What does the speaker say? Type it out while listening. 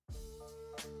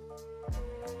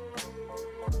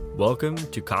Welcome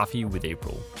to Coffee with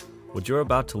April. What you're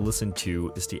about to listen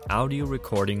to is the audio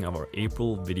recording of our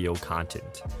April video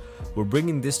content. We're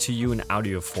bringing this to you in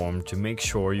audio form to make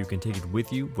sure you can take it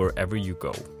with you wherever you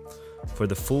go. For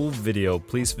the full video,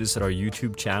 please visit our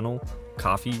YouTube channel,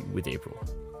 Coffee with April.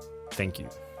 Thank you.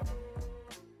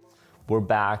 We're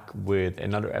back with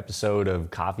another episode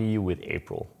of Coffee with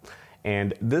April.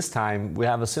 And this time we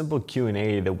have a simple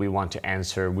Q&A that we want to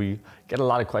answer. We get a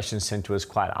lot of questions sent to us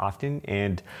quite often,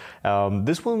 and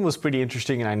this one was pretty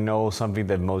interesting, and I know something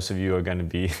that most of you are going to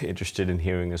be interested in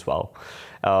hearing as well.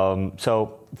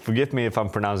 So forgive me if I'm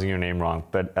pronouncing your name wrong,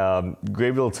 but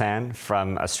Gabriel Tan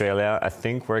from Australia, I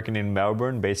think working in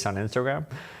Melbourne based on Instagram,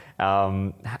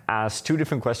 asked two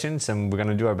different questions, and we're going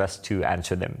to do our best to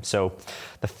answer them. So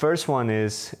the first one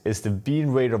is the bean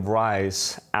rate of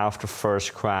rise after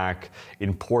first crack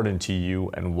important to you,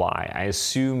 and why? I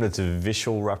assume that's a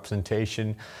visual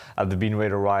representation of the bean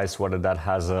rate of rise, whether that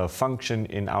has a function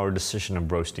in our decision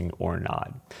of roasting or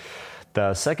not.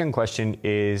 The second question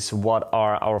is, what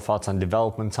are our thoughts on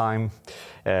development time?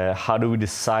 How do we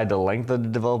decide the length of the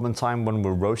development time when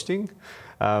we're roasting?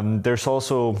 There's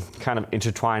also kind of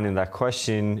intertwined in that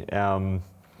question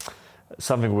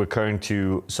something recurring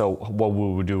to, so what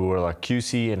would we do with our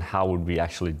QC and how would we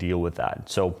actually deal with that?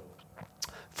 So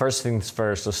first things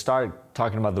first, let's start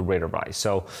talking about the rate of rise.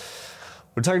 So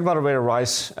we're talking about a rate of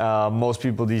rise. Most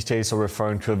people these days are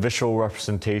referring to a visual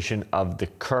representation of the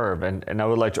curve. And I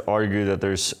would like to argue that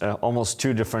there's almost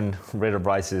two different rate of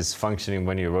rises functioning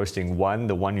when you're roasting. One,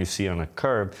 the one you see on a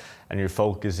curve, and you're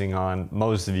focusing on,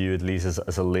 most of you at least,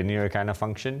 as a linear kind of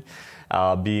function,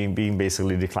 being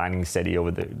basically declining steady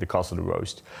over the course of the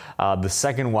roast. The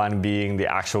second one being the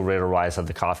actual rate of rise of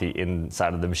the coffee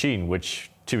inside of the machine, which,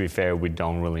 to be fair, we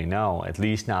don't really know, at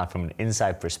least not from an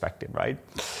inside perspective, right?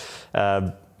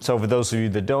 So for those of you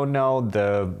that don't know,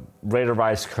 the rate of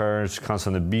rise curve comes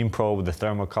from the bean probe, the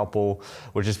thermocouple,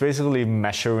 which is basically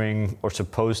measuring, or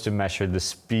supposed to measure, the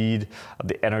speed of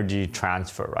the energy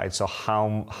transfer, right? So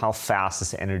how fast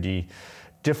is the energy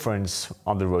difference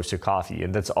on the roasted coffee?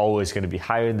 And that's always going to be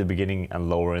higher in the beginning and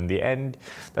lower in the end.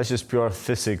 That's just pure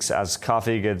physics. As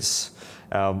coffee gets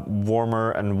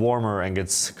warmer and warmer and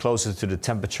gets closer to the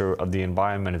temperature of the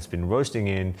environment it's been roasting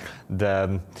in,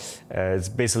 it's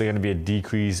basically going to be a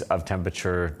decrease of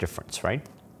temperature difference, right?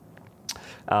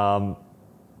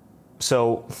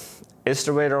 So is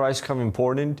the rate of rise curve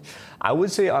important? I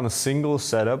would say on a single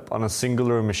setup, on a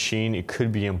singular machine, it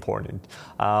could be important.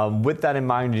 With that in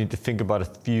mind, you need to think about a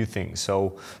few things.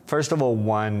 So first of all,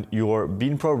 one, your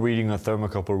bean probe reading or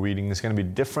thermocouple reading is going to be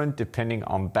different depending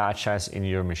on batch size in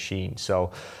your machine.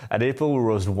 So at April, we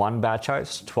roast one batch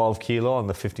size, 12 kilo on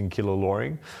the 15 kilo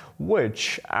Loring,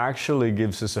 which actually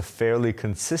gives us a fairly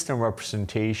consistent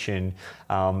representation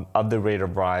of the rate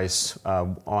of rise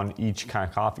on each kind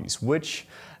of coffees, which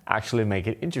actually make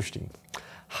it interesting.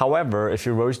 However, if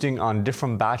you're roasting on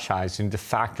different batch sizes, you need to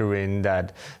factor in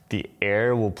that the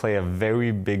air will play a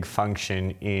very big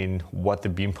function in what the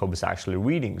bean probe is actually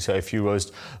reading. So if you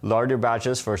roast larger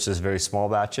batches versus very small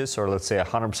batches, or let's say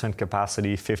 100%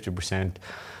 capacity, 50%,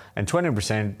 and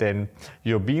 20%, then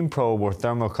your bean probe or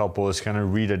thermocouple is going to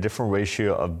read a different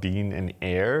ratio of bean and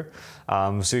air.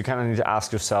 So you kind of need to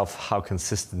ask yourself how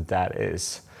consistent that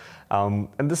is. And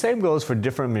the same goes for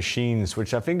different machines,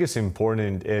 which I think is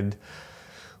important. And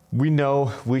we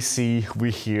know, we see,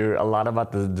 we hear a lot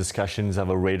about the discussions of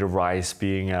a rate of rise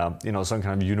being some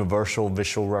kind of universal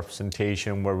visual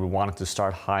representation where we want it to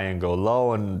start high and go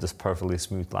low and this perfectly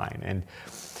smooth line. And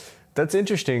that's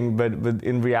interesting, but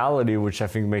in reality, which I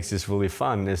think makes this really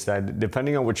fun, is that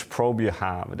depending on which probe you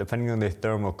have, depending on the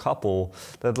thermocouple,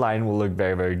 that line will look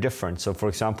very, very different. So for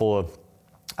example,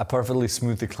 a perfectly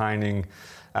smooth declining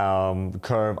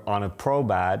curve on a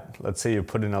probat, let's say you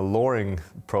put in a Loring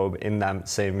probe in that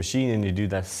same machine and you do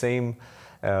that same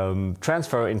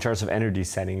transfer in terms of energy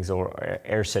settings or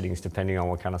air settings, depending on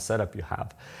what kind of setup you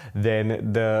have,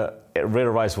 then the rate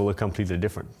of rise will look completely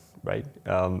different, right?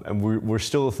 And we're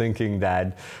still thinking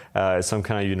that some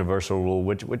kind of universal rule,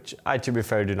 which I, to be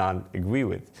fair, do not agree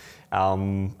with.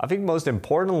 I think most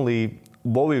importantly,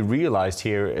 what we realized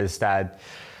here is that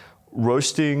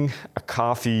roasting a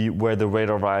coffee where the rate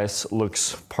of rise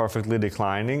looks perfectly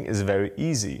declining is very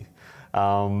easy.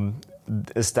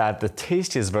 Is that the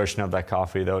tastiest version of that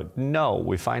coffee, though? No,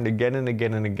 we find again and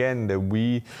again and again that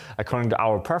we, according to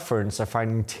our preference, are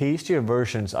finding tastier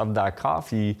versions of that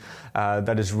coffee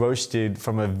that is roasted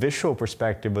from a visual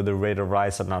perspective where the rate of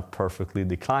rise are not perfectly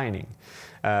declining.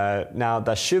 Now,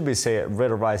 that should be said,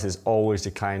 rate of rise is always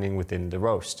declining within the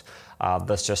roast.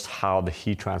 That's just how the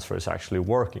heat transfer is actually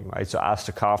working, right? So as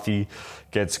the coffee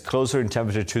gets closer in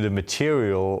temperature to the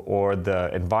material or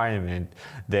the environment,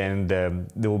 then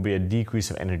there will be a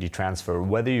decrease of energy transfer,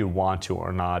 whether you want to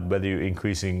or not, whether you're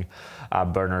increasing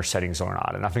burner settings or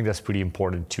not. And I think that's pretty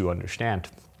important to understand.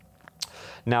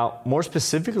 Now, more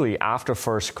specifically, after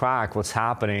first crack, what's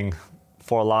happening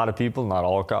for a lot of people, not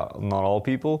all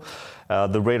people,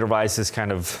 the rate of rise is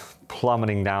kind of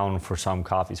plummeting down for some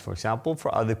coffees, for example.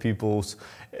 For other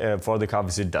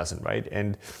coffees, it doesn't, right?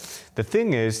 And the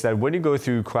thing is that when you go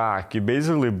through crack, you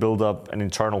basically build up an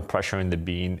internal pressure in the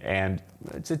bean, and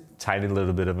it's a tiny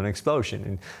little bit of an explosion.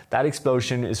 And that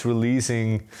explosion is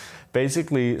releasing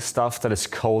basically stuff that is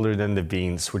colder than the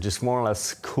beans, which is more or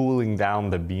less cooling down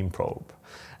the bean probe.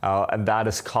 And that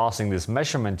is causing this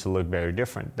measurement to look very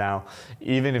different. Now,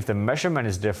 even if the measurement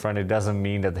is different, it doesn't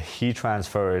mean that the heat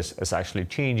transfer is actually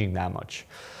changing that much.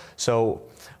 So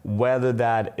whether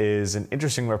that is an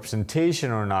interesting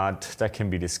representation or not, that can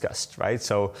be discussed, right?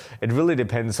 So it really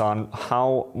depends on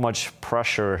how much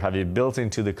pressure have you built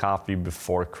into the coffee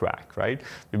before crack, right?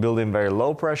 If you build in very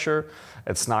low pressure,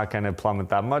 it's not going to plummet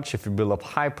that much. If you build up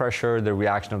high pressure, the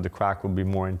reaction of the crack will be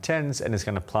more intense and it's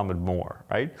going to plummet more,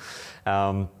 right?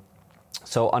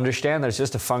 So understand that it's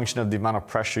just a function of the amount of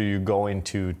pressure you go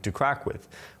into to crack with,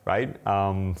 right?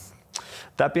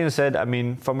 That being said, I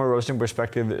mean, from a roasting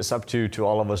perspective, it's up to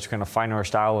all of us to kind of find our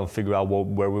style and figure out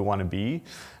where we want to be.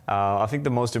 I think the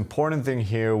most important thing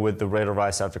here with the rate of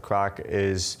rise after crack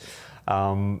is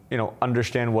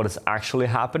understand what is actually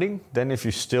happening. Then if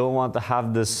you still want to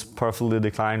have this perfectly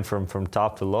decline from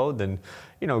top to low, then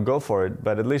go for it.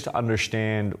 But at least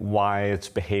understand why it's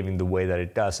behaving the way that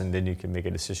it does, and then you can make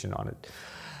a decision on it.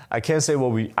 I can say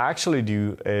what we actually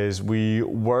do is we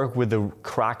work with the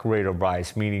crack rate of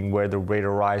rise, meaning where the rate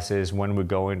of rise is when we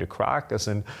go into crack as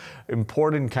an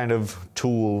important kind of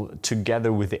tool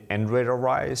together with the end rate of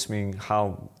rise, meaning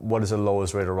what is the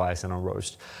lowest rate of rise in a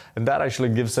roast. And that actually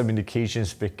gives some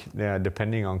indications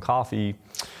depending on coffee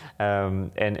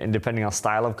and depending on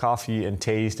style of coffee and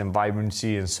taste and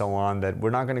vibrancy and so on, that we're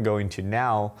not going to go into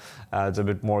now. It's a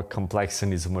bit more complex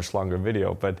and needs a much longer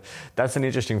video, but that's an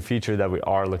interesting feature that we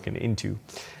are looking into.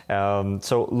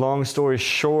 So long story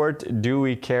short, do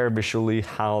we care visually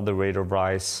how the rate of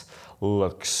rise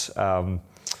looks?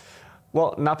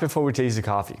 Well, not before we taste the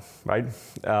coffee, right?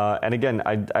 And again,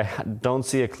 I don't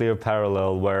see a clear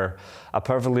parallel where a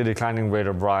perfectly declining rate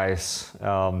of rise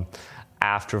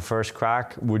after first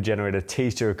crack would generate a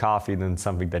tastier coffee than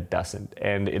something that doesn't.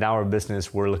 And in our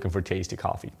business, we're looking for tasty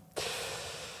coffee.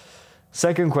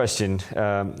 Second question,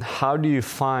 how do you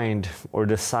find or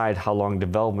decide how long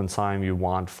development time you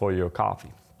want for your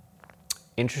coffee?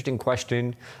 Interesting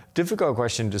question, difficult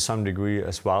question to some degree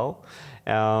as well.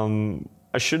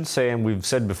 I should say, and we've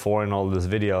said before in all these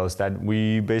videos, that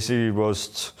we basically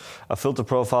roast a filter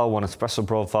profile, one espresso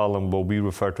profile, and what we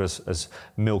refer to as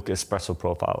milk espresso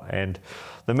profile. And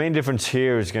the main difference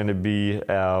here is going to be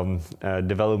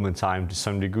development time to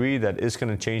some degree. That is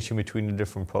going to change in between the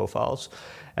different profiles.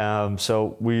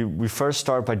 So we first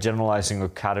start by generalizing or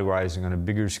categorizing on a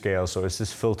bigger scale. So is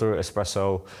this filter,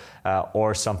 espresso,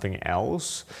 or something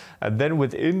else? And then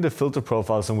within the filter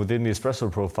profiles and within the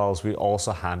espresso profiles, we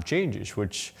also have changes,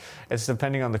 which is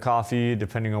depending on the coffee,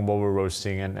 depending on what we're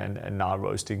roasting and not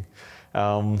roasting.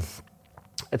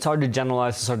 It's hard to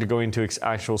generalize, it's hard to go into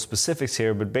actual specifics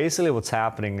here, but basically what's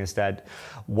happening is that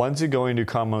once you go into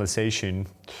caramelization,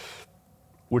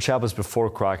 which happens before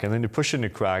crack, and then you push into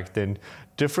crack, then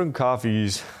different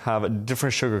coffees have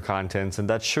different sugar contents, and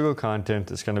that sugar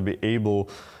content is going to be able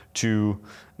to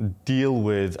deal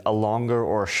with a longer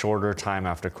or a shorter time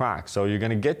after crack. So you're going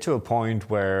to get to a point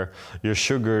where your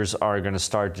sugars are going to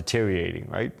start deteriorating,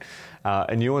 right?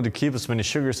 And you want to keep as many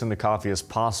sugars in the coffee as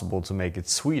possible to make it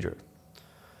sweeter.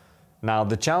 Now,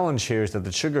 the challenge here is that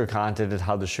the sugar content and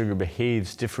how the sugar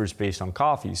behaves differs based on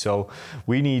coffee. So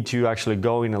we need to actually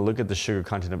go in and look at the sugar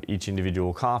content of each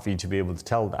individual coffee to be able to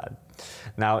tell that.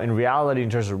 Now, in reality, in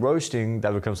terms of roasting,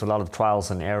 that becomes a lot of trials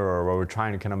and error where we're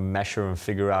trying to kind of measure and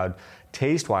figure out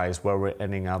taste-wise where we're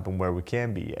ending up and where we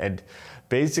can be. And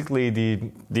basically,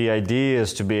 the idea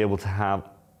is to be able to have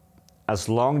as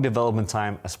long development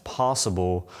time as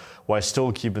possible while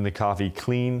still keeping the coffee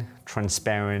clean,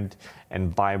 transparent,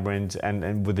 and vibrant,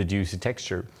 and with a juicy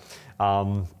texture.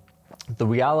 The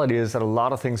reality is that a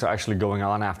lot of things are actually going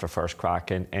on after first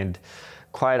crack, and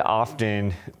quite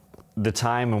often the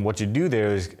time and what you do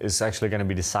there is actually going to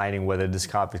be deciding whether this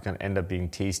coffee is going to end up being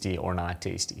tasty or not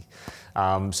tasty.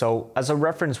 So as a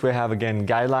reference, we have, again,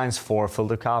 guidelines for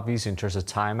filter coffees in terms of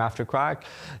time after crack,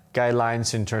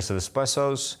 guidelines in terms of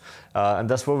espressos, and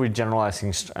that's what we're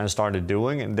generalizing and started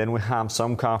doing. And then we have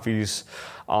some coffees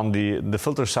on the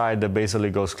filter side that basically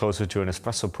goes closer to an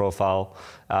espresso profile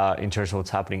in terms of what's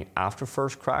happening after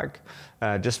first crack,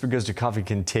 just because the coffee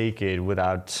can take it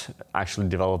without actually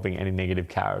developing any negative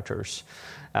characters.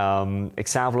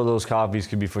 Example of those coffees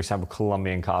could be, for example,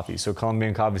 Colombian coffee. So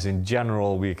Colombian coffees in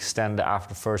general, we extend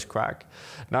after first crack.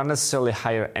 Not necessarily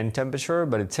higher end temperature,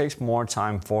 but it takes more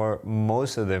time for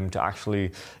most of them to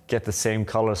actually get the same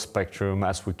color spectrum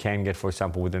as we can get, for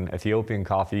example, with an Ethiopian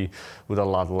coffee with a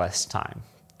lot less time.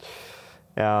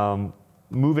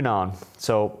 Moving on.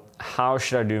 So how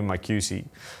should I do my QC?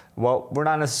 Well, we're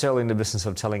not necessarily in the business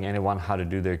of telling anyone how to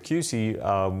do their QC.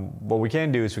 What we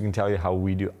can do is we can tell you how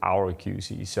we do our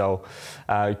QC. So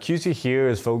QC here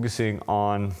is focusing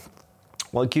on,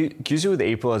 well, QC with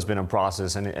April has been a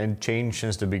process and changed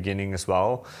since the beginning as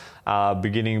well.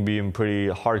 Beginning being pretty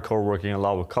hardcore, working a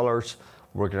lot with colors,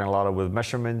 working a lot with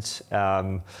measurements,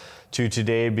 to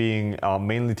today being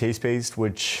mainly taste-based,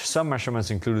 which some measurements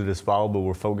included as well, but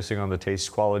we're focusing on the taste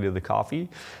quality of the coffee,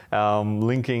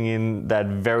 linking in that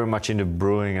very much into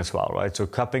brewing as well, right? So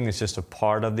cupping is just a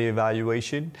part of the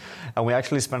evaluation, and we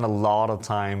actually spend a lot of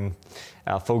time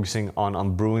focusing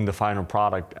on brewing the final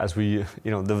product. As we,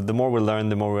 the more we learn,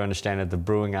 the more we understand that the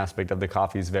brewing aspect of the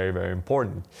coffee is very, very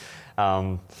important.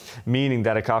 Meaning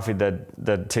that a coffee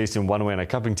that tastes in one way on a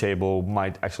cupping table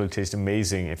might actually taste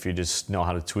amazing if you just know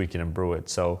how to tweak it and brew it.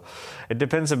 So it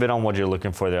depends a bit on what you're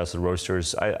looking for there as the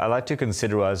roasters. I like to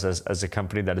consider us as a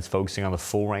company that is focusing on the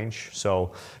full range,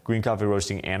 so green coffee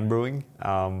roasting and brewing.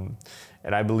 And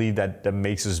I believe that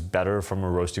makes us better from a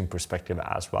roasting perspective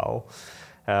as well.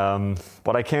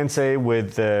 What I can say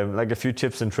with like a few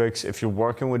tips and tricks, if you're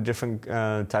working with different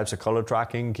types of color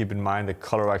tracking, keep in mind the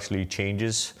color actually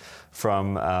changes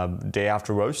from day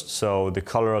after roast. So the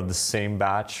color of the same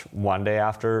batch one day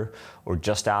after or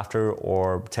just after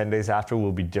or 10 days after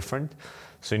will be different.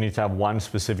 So you need to have one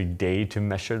specific day to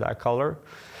measure that color.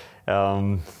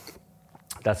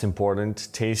 That's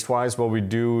important. Taste-wise, what we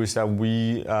do is that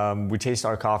we taste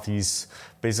our coffees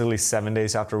basically 7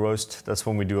 days after roast. That's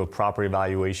when we do a proper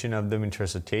evaluation of them in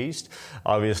terms of taste.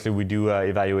 Obviously, we do an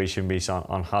evaluation based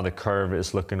on how the curve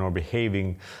is looking or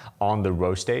behaving on the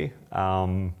roast day.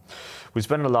 We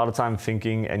spend a lot of time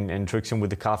thinking and tricksing with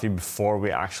the coffee before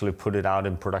we actually put it out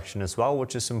in production as well,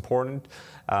 which is important.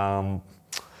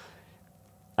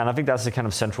 And I think that's the kind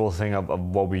of central thing of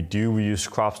what we do. We use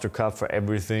Cropster Cup for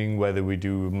everything, whether we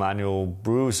do manual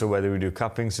brews or whether we do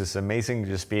cuppings. It's amazing to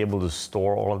just be able to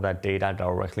store all of that data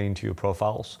directly into your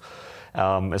profiles.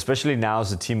 Especially now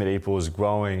as the team at April is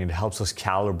growing, it helps us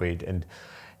calibrate and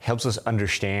helps us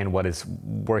understand what is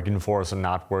working for us and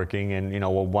not working, and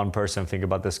what one person think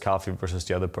about this coffee versus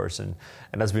the other person.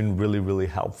 And that's been really, really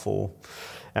helpful.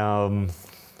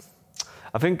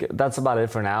 I think that's about it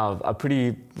for now. A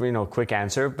pretty, quick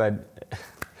answer, but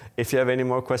if you have any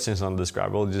more questions on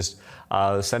Describable, just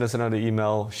send us another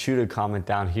email, shoot a comment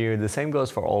down here. The same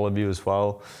goes for all of you as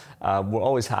well. We're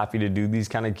always happy to do these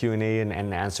kind of Q&A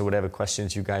and answer whatever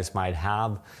questions you guys might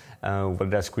have, whether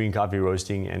that's green coffee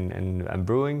roasting and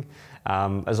brewing.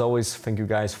 As always, thank you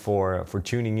guys for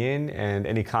tuning in, and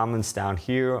any comments down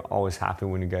here, always happy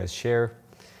when you guys share.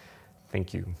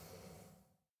 Thank you.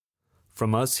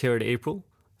 From us here at April,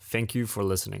 thank you for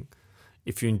listening.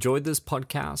 If you enjoyed this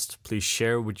podcast, please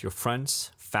share with your friends,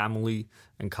 family,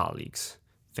 and colleagues.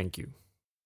 Thank you.